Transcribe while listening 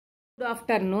Good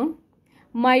afternoon,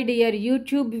 my dear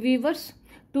YouTube viewers.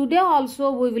 Today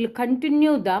also we will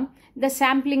continue the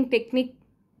sampling technique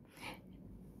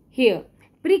here.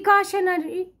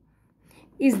 Precautionary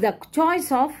is the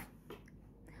choice of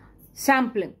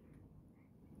sampling.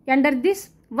 Under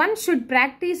this, one should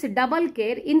practice double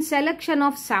care in selection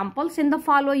of samples in the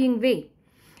following way.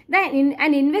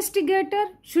 An investigator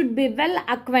should be well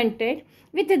acquainted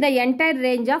with the entire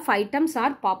range of items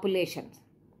or populations,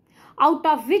 out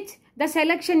of which the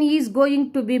selection is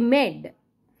going to be made.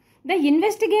 The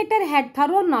investigator had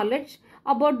thorough knowledge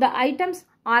about the items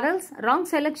or else wrong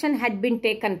selection had been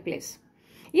taken place.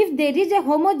 If there is a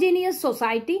homogeneous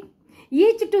society,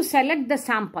 each to select the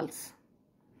samples.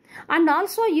 And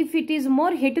also if it is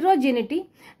more heterogeneity,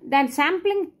 then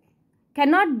sampling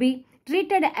cannot be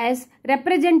treated as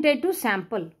representative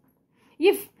sample.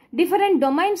 If different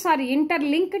domains are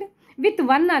interlinked with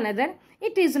one another,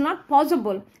 it is not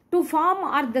possible to form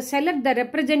or select the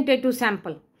representative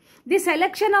sample. The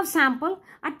selection of sample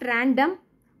at random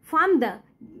form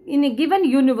in a given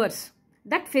universe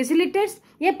that facilitates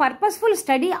a purposeful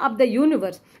study of the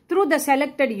universe through the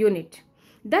selected unit.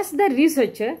 Thus, the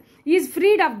researcher is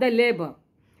freed of the labor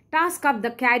task of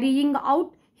the carrying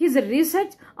out his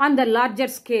research on the larger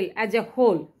scale as a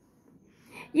whole.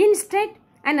 Instead,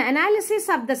 an analysis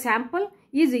of the sample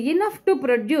is enough to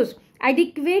produce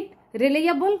adequate,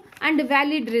 reliable and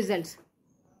valid results.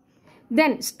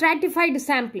 Then, stratified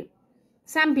sampling.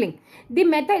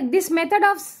 This method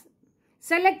of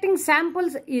selecting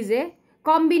samples is a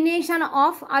combination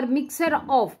of or mixture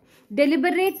of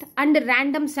deliberate and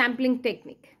random sampling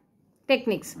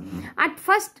techniques. At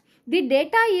first, the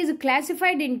data is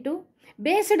classified into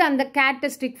based on the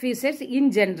characteristic features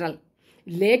in general.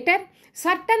 Later,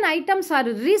 certain items are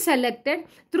reselected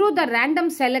through the random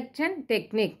selection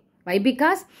technique. Why?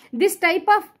 Because this type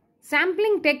of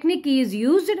sampling technique is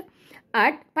used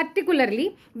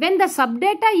particularly when the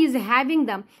subdata is having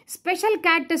the special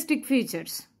characteristic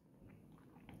features.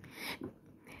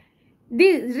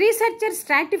 The researchers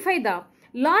stratify the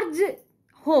large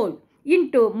whole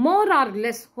into more or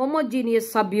less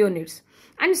homogeneous subunits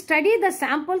and study the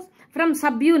samples from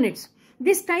subunits.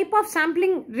 This type of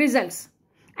sampling results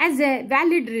as a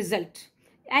valid result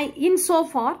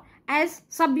insofar as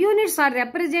subunits are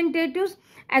representatives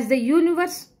as the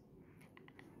universe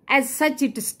as such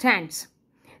it stands.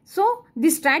 So, the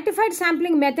stratified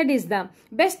sampling method is the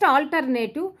best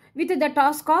alternative with the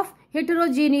task of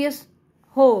heterogeneous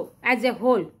whole as a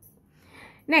whole.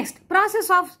 Next, process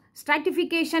of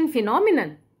stratification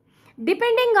phenomenon.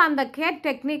 Depending on the care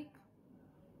technique,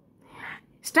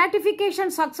 stratification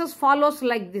success follows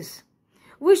like this.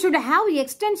 We should have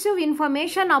extensive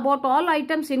information about all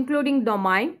items including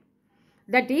domain,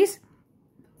 that is,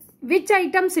 which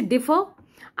items differ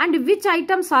and which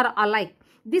items are alike.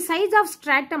 The size of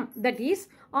stratum, that is,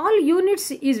 all units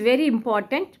is very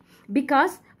important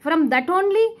because from that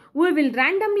only we will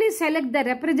randomly select the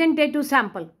representative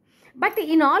sample. But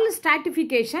in all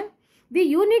stratification, the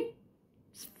unit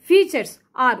features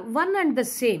are one and the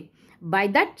same. By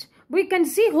that, we can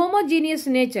see homogeneous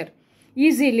nature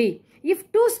easily. If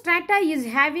two strata is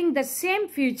having the same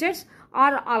features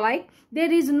or alike,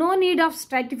 there is no need of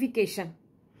stratification.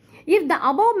 If the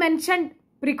above mentioned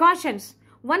precautions,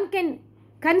 one can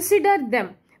consider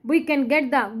them, we can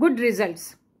get the good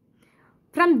results.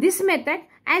 From this method,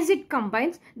 as it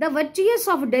combines the virtues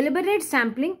of deliberate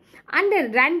sampling and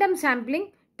a random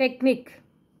sampling technique.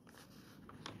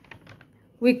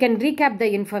 We can recap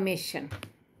the information.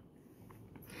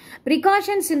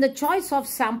 Precautions in the choice of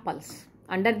samples.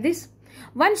 Under this,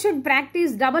 one should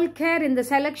practice double care in the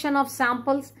selection of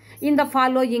samples in the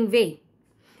following way.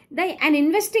 An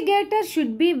investigator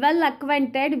should be well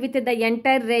acquainted with the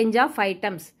entire range of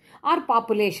items or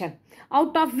population,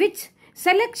 out of which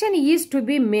selection is to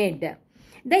be made.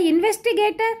 The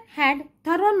investigator had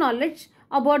thorough knowledge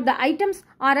about the items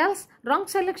or else wrong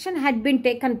selection had been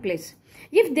taken place.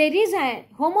 If there is a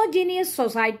homogeneous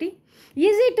society,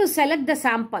 easy to select the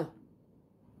sample.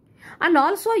 And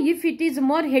also if it is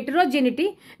more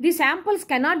heterogeneity, the samples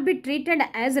cannot be treated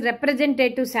as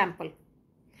representative sample.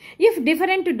 If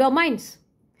different domains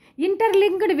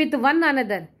interlinked with one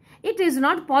another, it is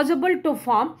not possible to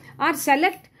form or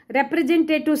select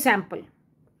representative sample.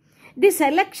 The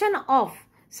selection of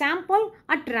sample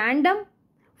at random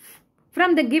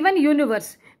from the given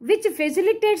universe, which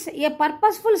facilitates a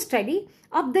purposeful study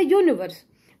of the universe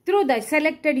through the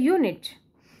selected unit.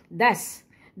 Thus,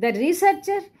 the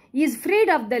researcher is freed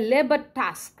of the labor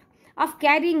task of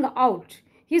carrying out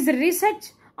his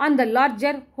research on the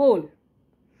larger whole.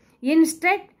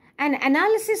 Instead, an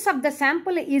analysis of the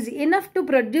sample is enough to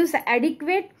produce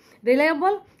adequate,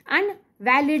 reliable and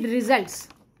valid results.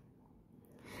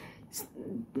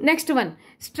 Next one,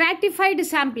 stratified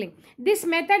sampling. This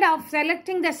method of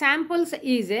selecting the samples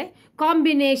is a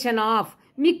combination of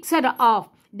mixture of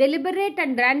deliberate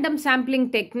and random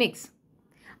sampling techniques.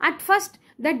 At first,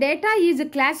 the data is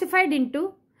classified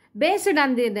into based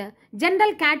on the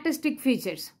general characteristic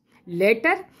features.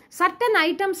 Later, certain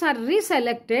items are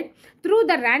reselected through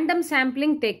the random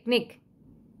sampling technique.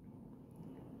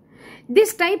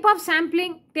 This type of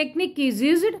sampling technique is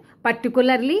used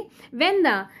particularly when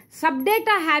the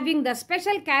subdata having the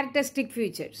special characteristic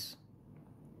features.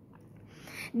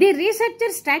 The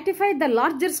researchers stratify the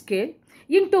larger scale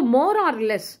into more or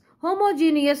less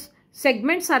homogeneous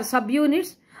segments or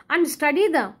subunits and study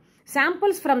the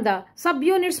samples from the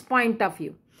subunits point of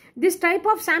view. This type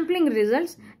of sampling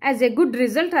results as a good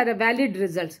result or a valid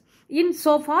result in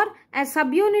so far as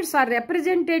subunits are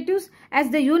representatives as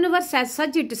the universe as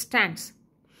such it stands.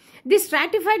 This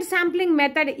stratified sampling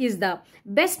method is the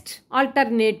best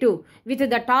alternative with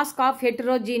the task of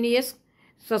heterogeneous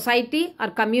society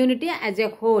or community as a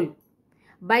whole.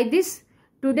 By this,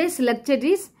 today's lecture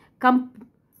is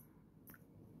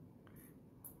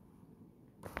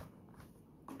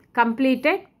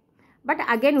completed, but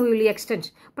again we will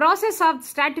extend. Process of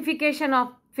stratification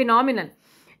of phenomenon.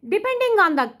 Depending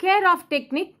on the care of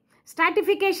technique,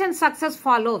 stratification success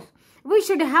follows. We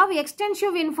should have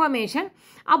extensive information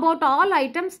about all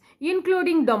items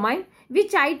including domain,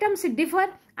 which items differ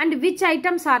and which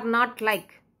items are not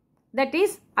like, that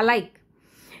is alike.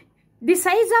 The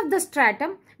size of the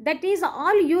stratum, that is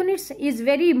all units, is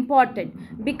very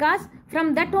important because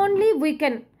from that only we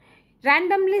can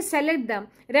randomly select the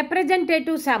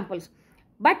representative samples.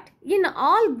 But in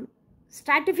all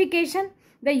stratification,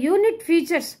 the unit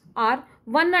features are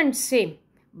one and same.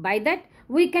 By that,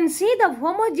 we can see the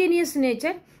homogeneous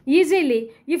nature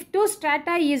easily if two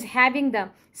strata is having the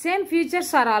same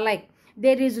features or alike.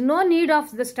 There is no need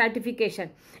of the stratification.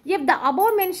 If the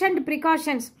above mentioned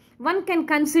precautions, one can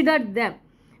consider them,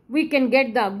 we can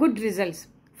get the good results.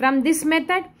 From this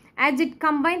method, as it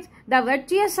combines the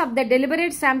virtues of the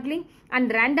deliberate sampling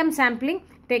and random sampling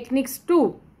techniques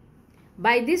too.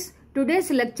 By this,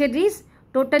 today's lecture is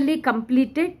totally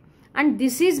completed, and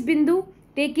this is Bindu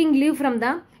taking leave from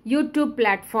the YouTube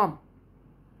platform.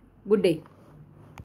 Good day.